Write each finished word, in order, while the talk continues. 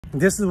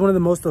This is one of the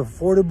most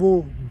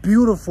affordable,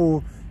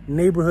 beautiful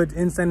neighborhoods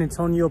in San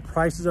Antonio.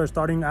 Prices are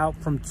starting out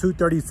from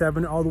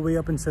 $237 all the way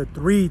up into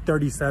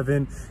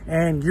 $337,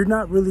 and you're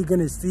not really going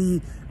to see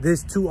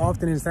this too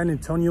often in San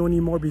Antonio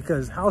anymore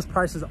because house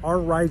prices are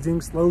rising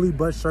slowly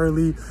but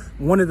surely.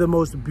 One of the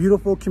most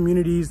beautiful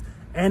communities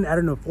and at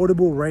an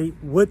affordable rate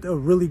with a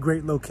really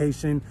great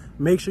location.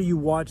 Make sure you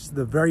watch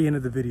the very end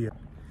of the video.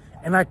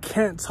 And I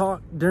can't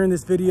talk during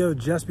this video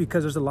just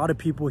because there's a lot of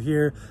people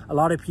here. A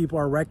lot of people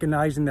are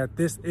recognizing that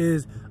this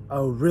is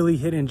a really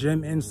hidden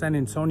gem in San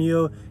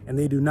Antonio and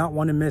they do not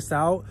want to miss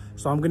out.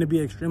 So I'm going to be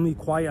extremely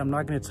quiet. I'm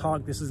not going to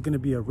talk. This is going to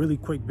be a really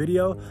quick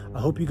video. I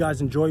hope you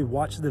guys enjoy.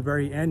 Watch to the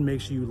very end. Make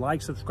sure you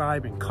like,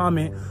 subscribe, and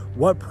comment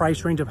what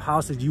price range of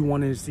houses you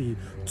want to see.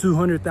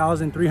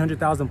 200,000,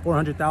 300,000,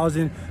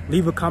 400,000.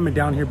 Leave a comment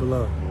down here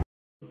below.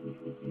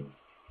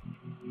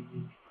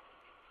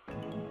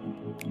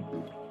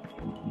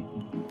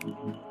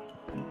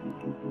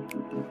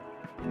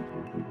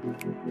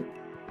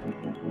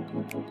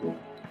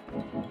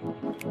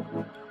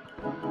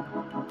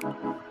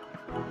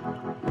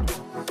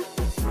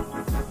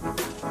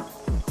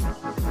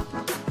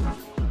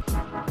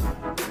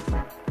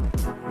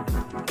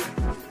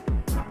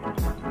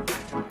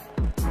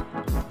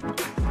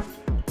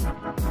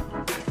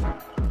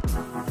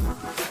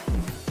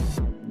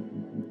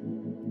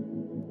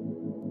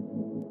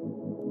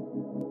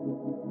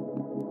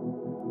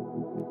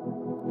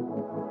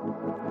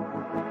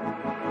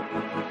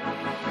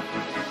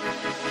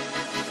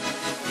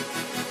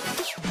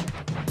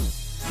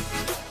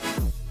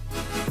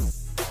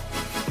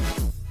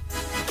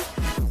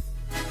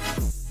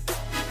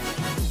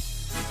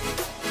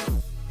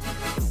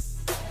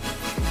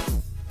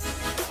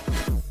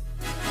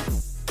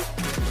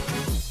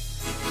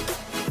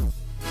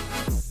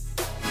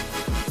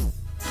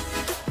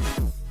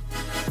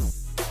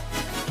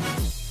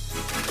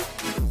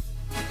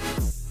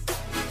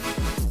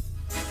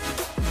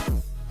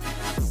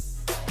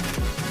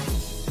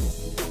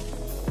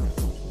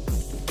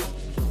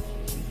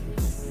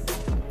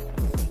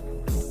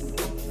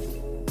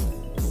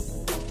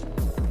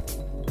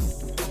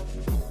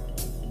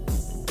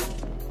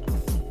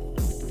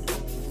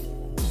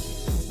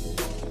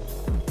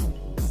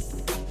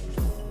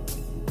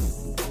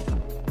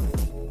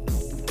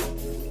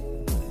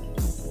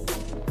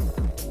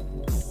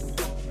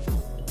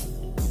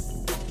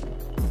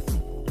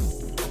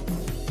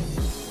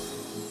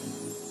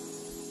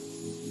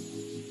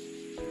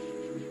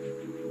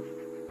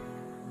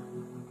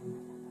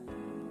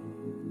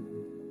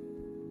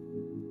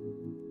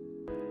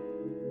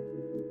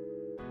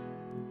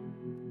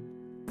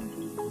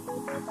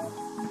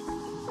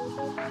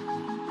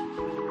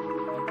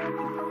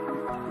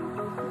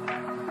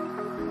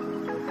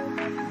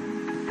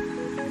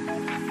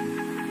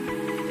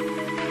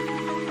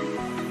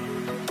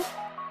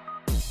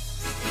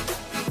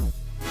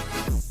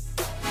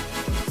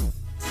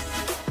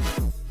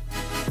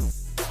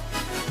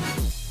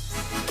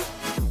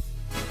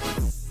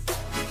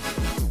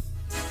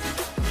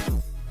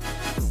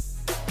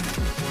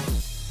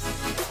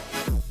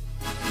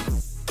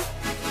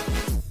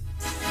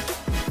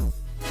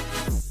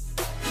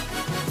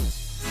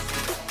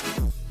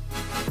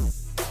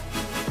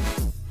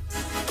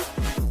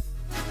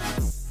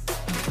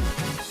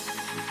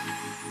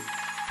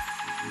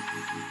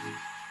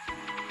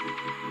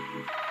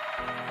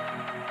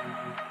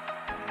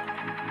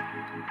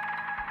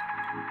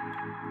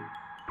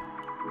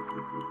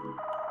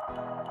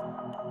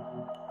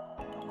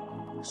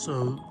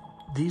 So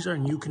these are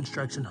new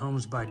construction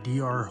homes by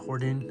DR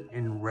Horton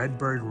in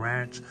Redbird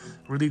Ranch.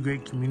 Really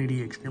great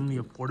community, extremely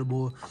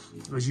affordable.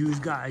 As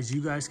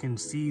you guys can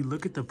see,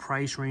 look at the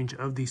price range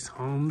of these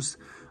homes.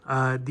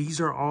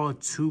 These are all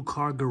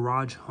 2-car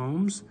garage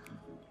homes.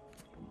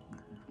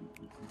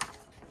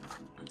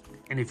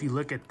 And if you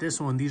look at this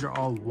one, these are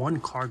all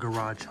 1-car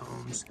garage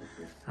homes.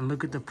 And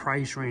look at the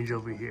price range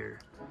over here.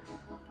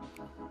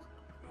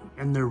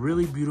 And they're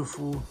really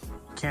beautiful.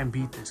 Can't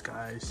beat this,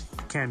 guys.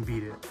 Can't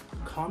beat it.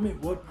 Comment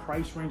what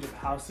price range of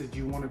houses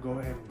you want to go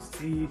ahead and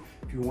see.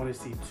 If you want to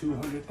see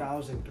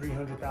 200,000,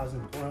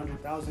 300,000,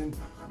 400,000,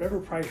 whatever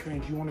price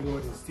range you want to go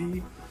ahead and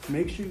see,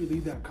 make sure you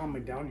leave that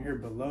comment down here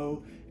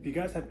below. If you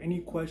guys have any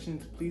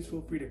questions, please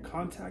feel free to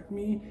contact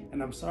me.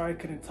 And I'm sorry I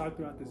couldn't talk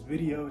throughout this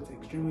video. It's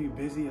extremely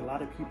busy. A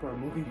lot of people are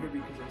moving here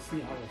because they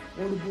see how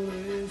affordable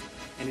it is,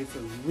 and it's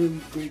a really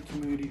great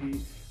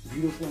community.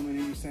 Beautiful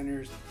amenity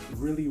centers,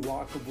 really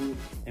walkable,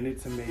 and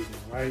it's amazing,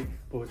 right?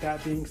 But with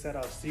that being said,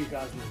 I'll see you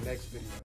guys in the next video.